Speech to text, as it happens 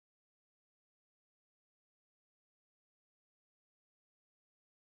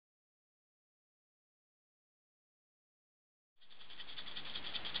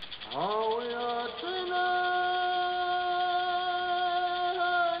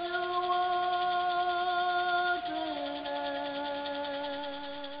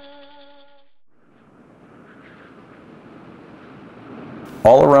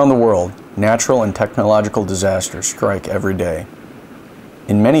All around the world, natural and technological disasters strike every day.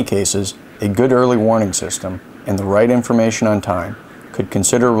 In many cases, a good early warning system and the right information on time could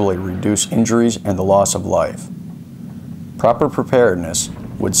considerably reduce injuries and the loss of life. Proper preparedness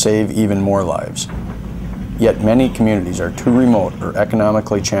would save even more lives. Yet many communities are too remote or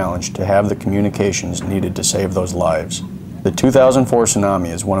economically challenged to have the communications needed to save those lives. The 2004 tsunami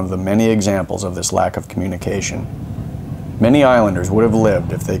is one of the many examples of this lack of communication. Many islanders would have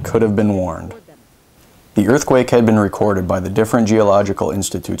lived if they could have been warned. The earthquake had been recorded by the different geological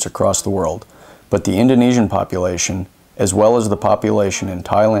institutes across the world, but the Indonesian population, as well as the population in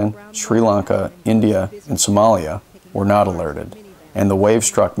Thailand, Sri Lanka, India, and Somalia, were not alerted, and the wave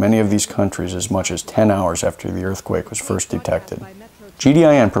struck many of these countries as much as 10 hours after the earthquake was first detected.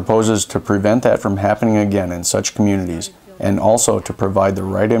 GDIN proposes to prevent that from happening again in such communities, and also to provide the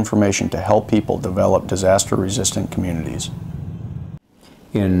right information to help people develop disaster-resistant communities.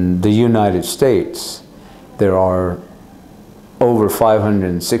 In the United States, there are over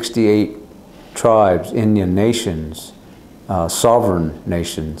 568 tribes, Indian nations, sovereign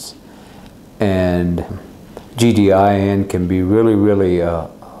nations, and GDIN can be really a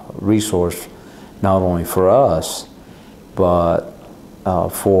resource not only for us, but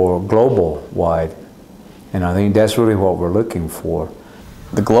for global-wide. And I think that's really what we're looking for.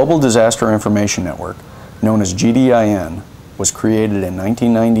 The Global Disaster Information Network, known as GDIN, was created in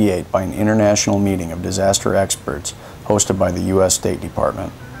 1998 by an international meeting of disaster experts hosted by the U.S. State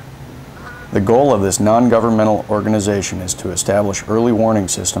Department. The goal of this non-governmental organization is to establish early warning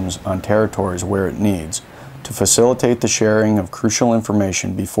systems on territories where it needs, to facilitate the sharing of crucial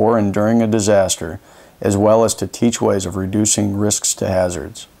information before and during a disaster, as well as to teach ways of reducing risks to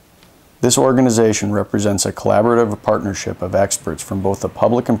hazards. This organization represents a collaborative partnership of experts from both the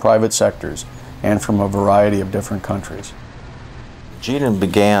public and private sectors and from a variety of different countries. GDIN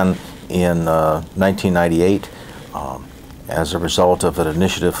began in 1998 as a result of an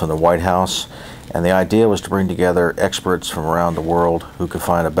initiative from the White House, and the idea was to bring together experts from around the world who could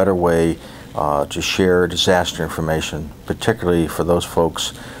find a better way to share disaster information, particularly for those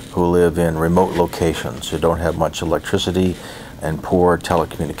folks who live in remote locations, who don't have much electricity and poor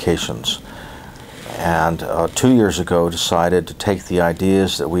telecommunications. And 2 years ago decided to take the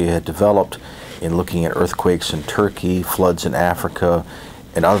ideas that we had developed in looking at earthquakes in Turkey, floods in Africa,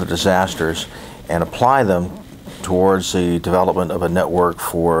 and other disasters, and apply them towards the development of a network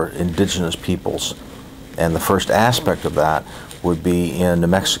for indigenous peoples. And the first aspect of that would be in New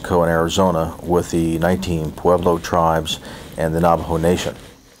Mexico and Arizona with the 19 Pueblo tribes and the Navajo Nation.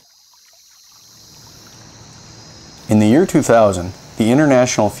 In the year 2000, the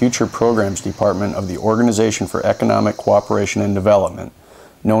International Future Programs Department of the Organization for Economic Cooperation and Development,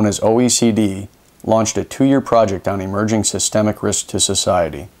 known as OECD, launched a 2-year project on emerging systemic risks to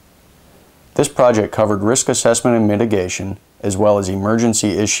society. This project covered risk assessment and mitigation, as well as emergency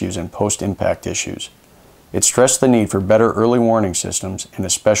issues and post-impact issues. It stressed the need for better early warning systems and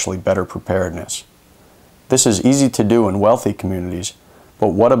especially better preparedness. This is easy to do in wealthy communities, but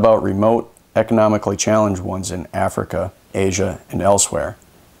what about remote, economically challenged ones in Africa, Asia, and elsewhere?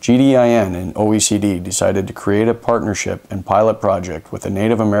 GDIN and OECD decided to create a partnership and pilot project with the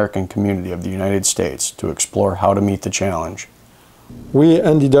Native American community of the United States to explore how to meet the challenge. We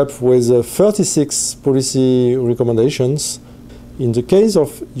ended up with 36 policy recommendations. In the case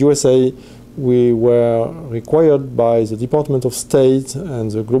of USA, we were required by the Department of State and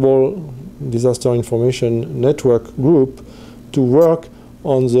the Global Disaster Information Network group to work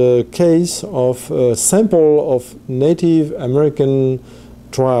on the case of a sample of Native American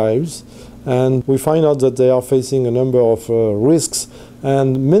tribes, and we find out that they are facing a number of risks,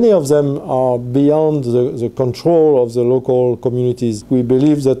 and many of them are beyond the control of the local communities. We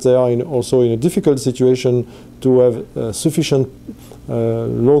believe that they are also in a difficult situation to have sufficient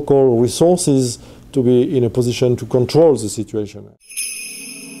local resources to be in a position to control the situation.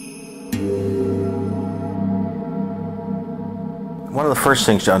 One of the first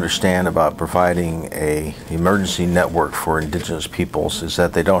things to understand about providing an emergency network for indigenous peoples is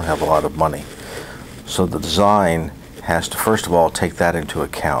that they don't have a lot of money. So the design has to, first of all, take that into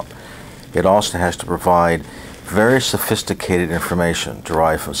account. It also has to provide very sophisticated information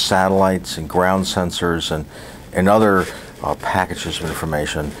derived from satellites and ground sensors and other packages of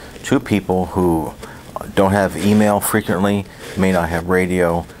information to people who don't have email frequently, may not have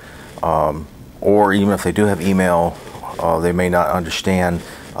radio, or even if they do have email, they may not understand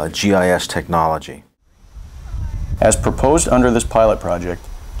GIS technology. As proposed under this pilot project,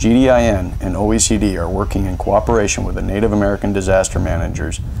 GDIN and OECD are working in cooperation with the Native American disaster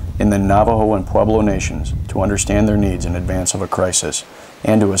managers in the Navajo and Pueblo nations to understand their needs in advance of a crisis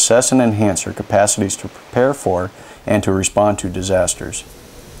and to assess and enhance their capacities to prepare for and to respond to disasters.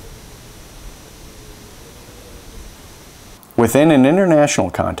 Within an international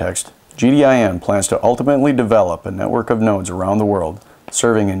context, GDIN plans to ultimately develop a network of nodes around the world,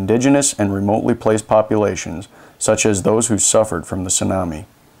 serving indigenous and remotely placed populations, such as those who suffered from the tsunami.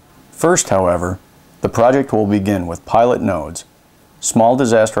 First, however, the project will begin with pilot nodes, small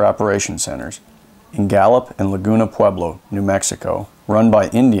disaster operation centers, in Gallup and Laguna Pueblo, New Mexico, run by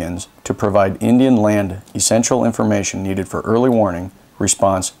Indians to provide Indian land essential information needed for early warning,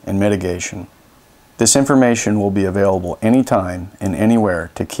 response, and mitigation. This information will be available anytime and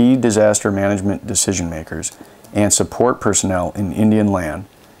anywhere to key disaster management decision makers and support personnel in Indian land,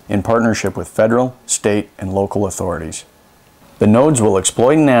 in partnership with federal, state, and local authorities. The nodes will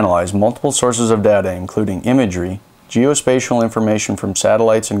exploit and analyze multiple sources of data, including imagery, geospatial information from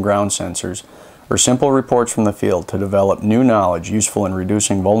satellites and ground sensors, or simple reports from the field to develop new knowledge useful in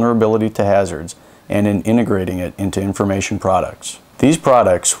reducing vulnerability to hazards and in integrating it into information products. These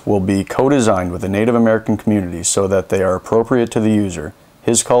products will be co-designed with the Native American communities so that they are appropriate to the user,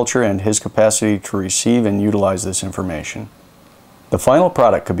 his culture, and his capacity to receive and utilize this information. The final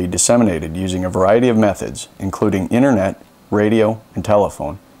product could be disseminated using a variety of methods, including internet, radio, and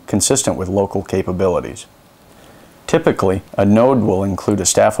telephone, consistent with local capabilities. Typically, a node will include a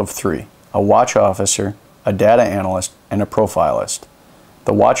staff of 3, a watch officer, a data analyst, and a profilist.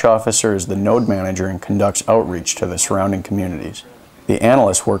 The watch officer is the node manager and conducts outreach to the surrounding communities. The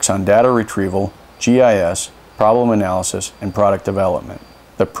analyst works on data retrieval, GIS, problem analysis, and product development.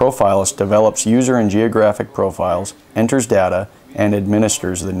 The profilist develops user and geographic profiles, enters data, and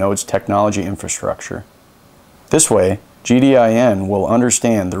administers the node's technology infrastructure. This way, GDIN will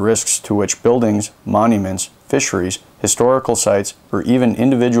understand the risks to which buildings, monuments, fisheries, historical sites, or even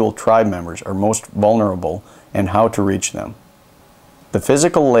individual tribe members are most vulnerable and how to reach them. The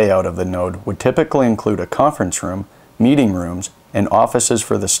physical layout of the node would typically include a conference room, meeting rooms, and offices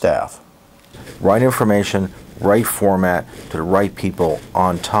for the staff. Right information, right format to the right people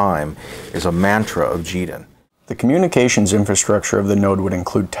on time is a mantra of GDIN. The communications infrastructure of the node would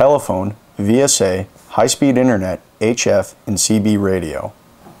include telephone, VSA, high-speed internet, HF, and CB radio.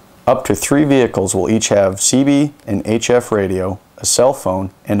 Up to 3 vehicles will each have CB and HF radio, a cell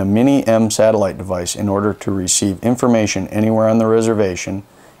phone, and a mini-M satellite device in order to receive information anywhere on the reservation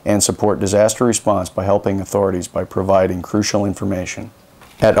and support disaster response by helping authorities by providing crucial information.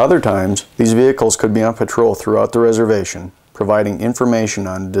 At other times, these vehicles could be on patrol throughout the reservation, providing information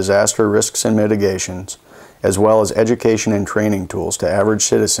on disaster risks and mitigations, as well as education and training tools to average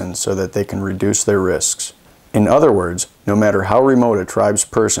citizens so that they can reduce their risks. In other words, no matter how remote a tribe's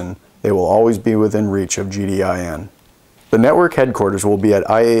person, they will always be within reach of GDIN. The network headquarters will be at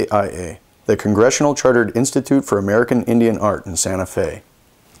IAIA, the Congressional Chartered Institute for American Indian Art in Santa Fe.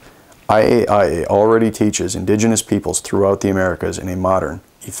 IAIA already teaches indigenous peoples throughout the Americas in a modern,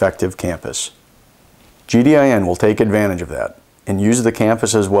 effective campus. GDIN will take advantage of that and use the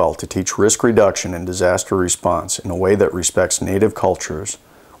campus as well to teach risk reduction and disaster response in a way that respects Native cultures,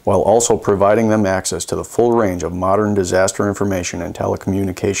 while also providing them access to the full range of modern disaster information and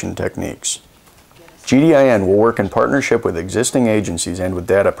telecommunication techniques. GDIN will work in partnership with existing agencies and with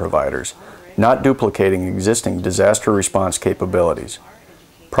data providers, not duplicating existing disaster response capabilities.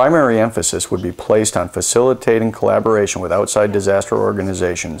 Primary emphasis would be placed on facilitating collaboration with outside disaster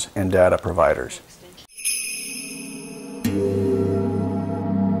organizations and data providers.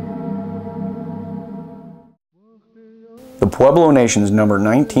 The Pueblo Nations number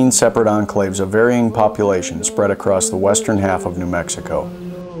 19 separate enclaves of varying populations spread across the western half of New Mexico.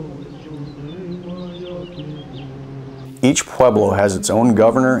 Each pueblo has its own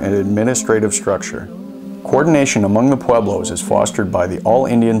governor and administrative structure. Coordination among the pueblos is fostered by the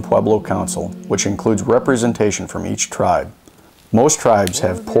All-Indian Pueblo Council, which includes representation from each tribe. Most tribes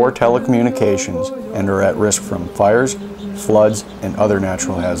have poor telecommunications and are at risk from fires, floods, and other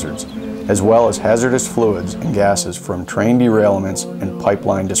natural hazards, as well as hazardous fluids and gases from train derailments and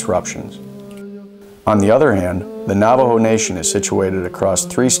pipeline disruptions. On the other hand, the Navajo Nation is situated across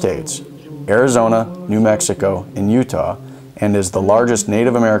 3 states, Arizona, New Mexico, and Utah, and is the largest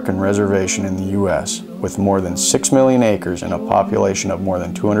Native American reservation in the U.S., with more than 6 million acres and a population of more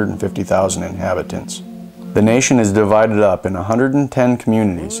than 250,000 inhabitants. The nation is divided up in 110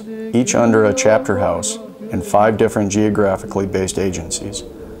 communities, each under a chapter house, and 5 different geographically based agencies.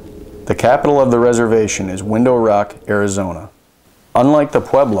 The capital of the reservation is Window Rock, Arizona. Unlike the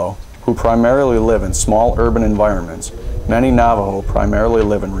Pueblo, who primarily live in small urban environments, many Navajo primarily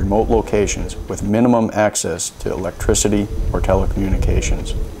live in remote locations with minimum access to electricity or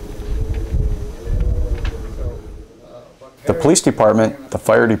telecommunications. The police department, the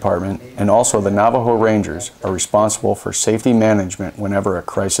fire department, and also the Navajo Rangers are responsible for safety management whenever a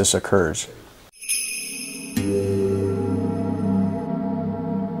crisis occurs.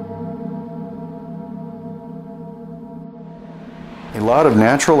 A lot of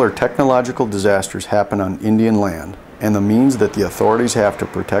natural or technological disasters happen on Indian land, and the means that the authorities have to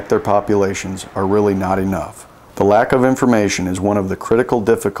protect their populations are really not enough. The lack of information is one of the critical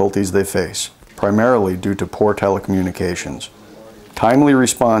difficulties they face, primarily due to poor telecommunications. Timely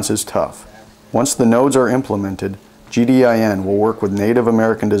response is tough. Once the nodes are implemented, GDIN will work with Native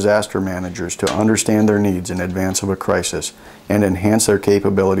American disaster managers to understand their needs in advance of a crisis and enhance their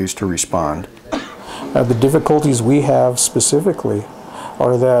capabilities to respond. The difficulties we have specifically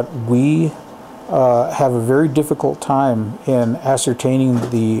are that we have a very difficult time in ascertaining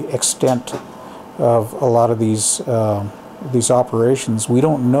the extent of a lot of these operations. We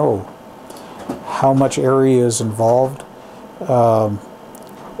don't know how much area is involved.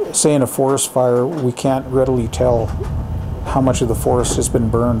 Say in a forest fire, we can't readily tell how much of the forest has been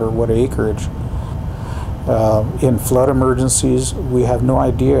burned or what acreage. In flood emergencies, we have no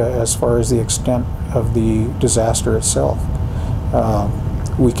idea as far as the extent of the disaster itself.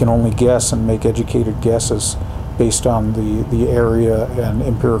 We can only guess and make educated guesses based on the area and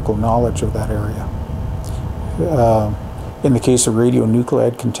empirical knowledge of that area. In the case of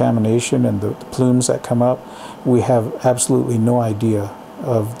radionuclide contamination and the plumes that come up, we have absolutely no idea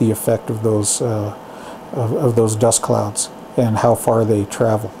of the effect of those dust clouds and how far they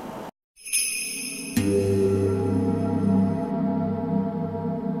travel.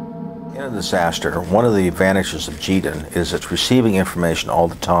 In a disaster, one of the advantages of GDIN is it's receiving information all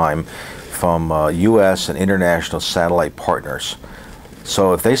the time from U.S. and international satellite partners.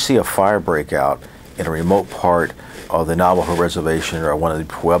 So if they see a fire breakout in a remote part of the Navajo reservation or one of the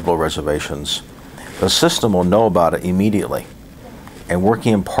Pueblo reservations, the system will know about it immediately. And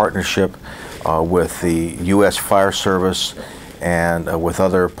working in partnership with the U.S. Fire Service and with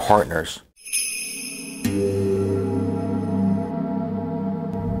other partners.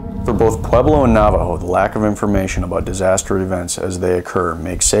 For both Pueblo and Navajo, the lack of information about disaster events as they occur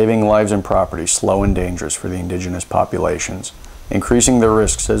makes saving lives and property slow and dangerous for the indigenous populations, increasing their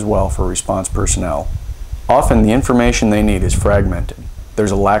risks as well for response personnel. Often the information they need is fragmented.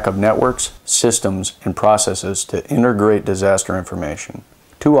 There's a lack of networks, systems, and processes to integrate disaster information.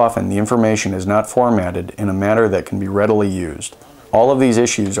 Too often the information is not formatted in a manner that can be readily used. All of these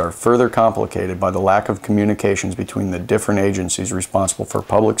issues are further complicated by the lack of communications between the different agencies responsible for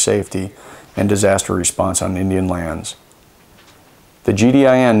public safety and disaster response on Indian lands. The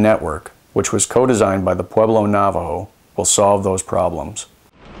GDIN network, which was co-designed by the Pueblo Navajo, will solve those problems.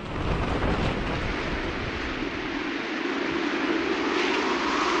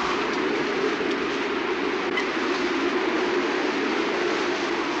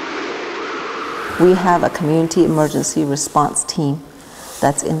 We have a community emergency response team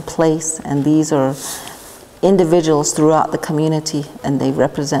that's in place, and these are individuals throughout the community, and they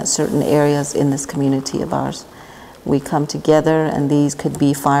represent certain areas in this community of ours. We come together, and these could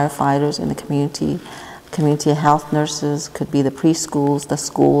be firefighters in the community health nurses, could be the preschools, the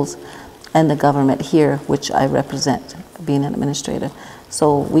schools, and the government here, which I represent, being an administrator.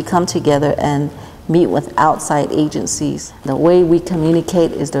 So we come together and meet with outside agencies. The way we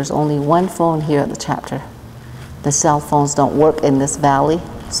communicate is there's only one phone here at the chapter. The cell phones don't work in this valley,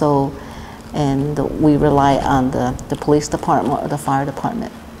 and we rely on the police department or the fire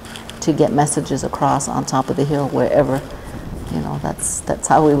department to get messages across on top of the hill, wherever, that's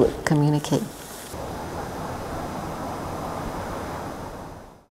how we would communicate.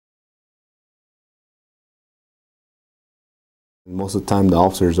 Most of the time the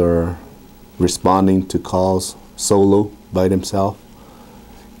officers are responding to calls solo by themselves,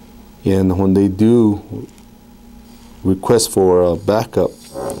 and when they do request for a backup,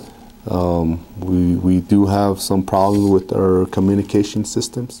 we do have some problems with our communication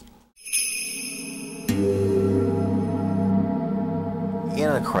systems. In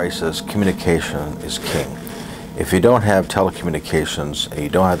a crisis, communication is king. If you don't have telecommunications and you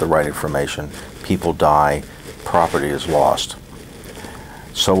don't have the right information, people die, property is lost.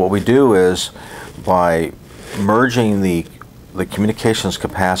 So what we do is, by merging the communications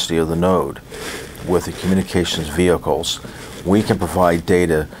capacity of the node with the communications vehicles, we can provide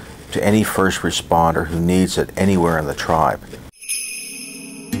data to any first responder who needs it anywhere in the tribe.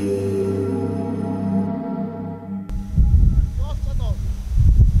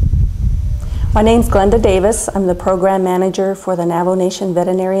 My name's Glenda Davis. I'm the program manager for the Navajo Nation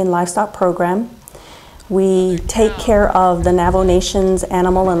Veterinary and Livestock Program. We take care of the Navajo Nation's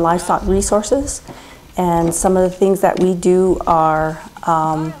animal and livestock resources, And some of the things that we do are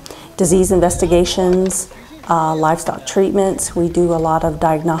disease investigations, livestock treatments. We do a lot of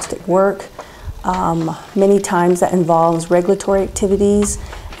diagnostic work. Many times that involves regulatory activities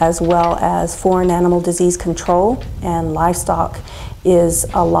as well as foreign animal disease control, and livestock is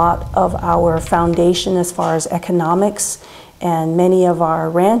a lot of our foundation as far as economics, and many of our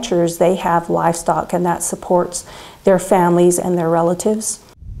ranchers, they have livestock, and that supports their families and their relatives.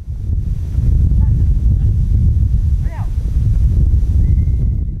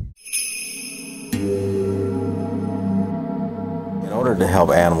 In order to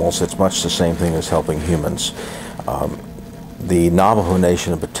help animals, it's much the same thing as helping humans. The Navajo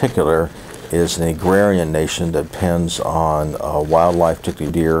Nation in particular is an agrarian nation that depends on wildlife,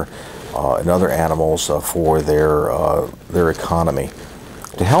 particularly deer and other animals for their economy.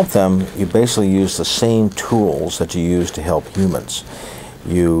 To help them, you basically use the same tools that you use to help humans.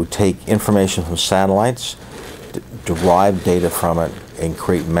 You take information from satellites, derive data from it, and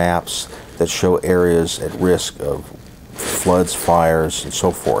create maps that show areas at risk of floods, fires, and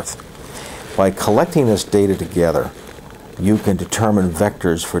so forth. By collecting this data together, you can determine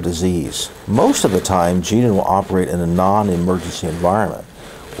vectors for disease. Most of the time, GDIN will operate in a non-emergency environment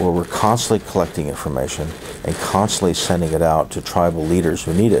where we're constantly collecting information and constantly sending it out to tribal leaders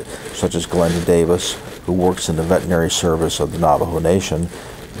who need it, such as Glenda Davis, who works in the veterinary service of the Navajo Nation,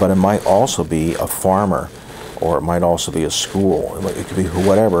 but it might also be a farmer, or it might also be a school. It could be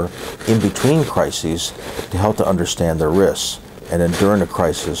whatever, in between crises, to help to understand their risks, and then during a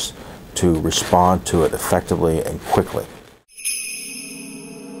crisis, to respond to it effectively and quickly.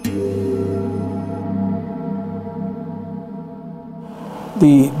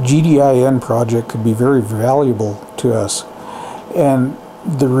 The GDIN project could be very valuable to us, and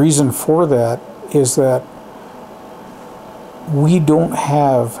the reason for that is that we don't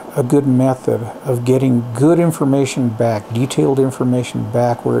have a good method of getting good information back, detailed information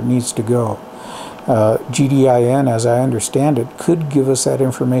back where it needs to go. GDIN, as I understand it, could give us that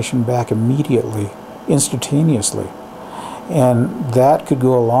information back immediately, instantaneously. And that could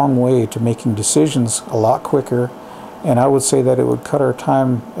go a long way to making decisions a lot quicker. And I would say that it would cut our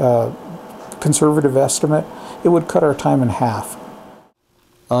time, conservative estimate, it would cut our time in half.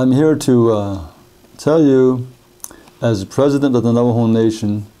 I'm here to tell you, as President of the Navajo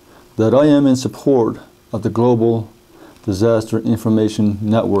Nation, that I am in support of the Global Disaster Information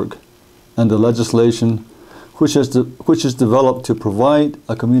Network and the legislation which is developed to provide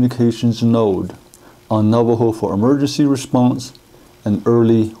a communications node on Navajo for emergency response and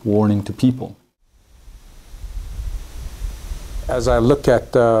early warning to people. As I look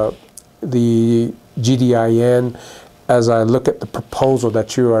at the GDIN, as I look at the proposal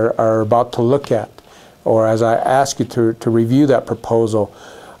that you are about to look at, or as I ask you to review that proposal,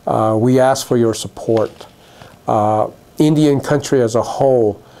 we ask for your support. Indian country as a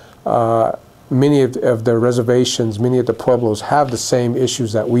whole, many of the reservations, many of the pueblos have the same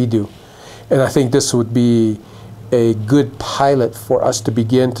issues that we do. And I think this would be a good pilot for us to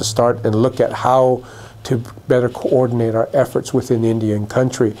begin to start and look at how to better coordinate our efforts within Indian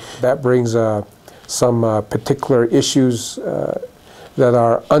country. That brings some particular issues that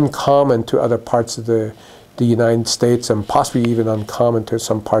are uncommon to other parts of the United States and possibly even uncommon to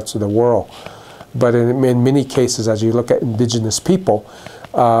some parts of the world. But in many cases, as you look at indigenous people,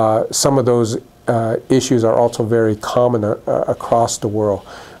 some of those issues are also very common across the world.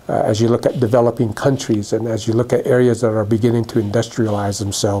 As you look at developing countries and as you look at areas that are beginning to industrialize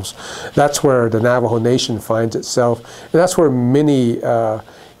themselves, that's where the Navajo Nation finds itself, and that's where many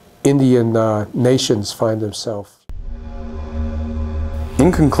Indian nations find themselves.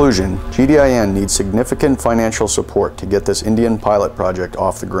 In conclusion, GDIN needs significant financial support to get this Indian pilot project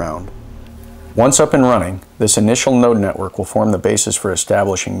off the ground. Once up and running, this initial node network will form the basis for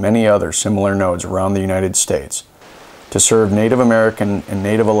establishing many other similar nodes around the United States to serve Native American and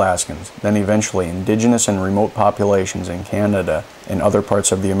Native Alaskans, then eventually indigenous and remote populations in Canada and other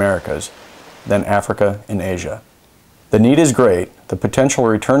parts of the Americas, then Africa and Asia. The need is great, the potential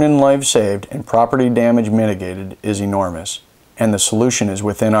return in lives saved and property damage mitigated is enormous, and the solution is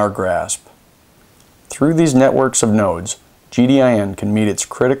within our grasp. Through these networks of nodes, GDIN can meet its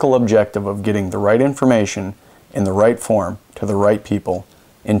critical objective of getting the right information in the right form to the right people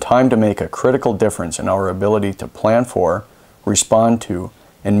in time to make a critical difference in our ability to plan for, respond to,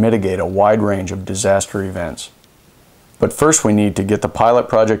 and mitigate a wide range of disaster events. But first we need to get the pilot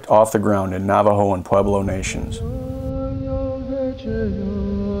project off the ground in Navajo and Pueblo nations.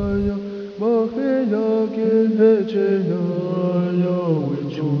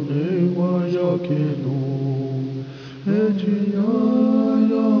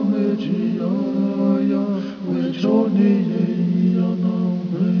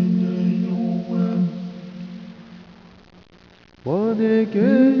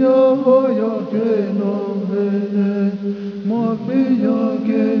 Mo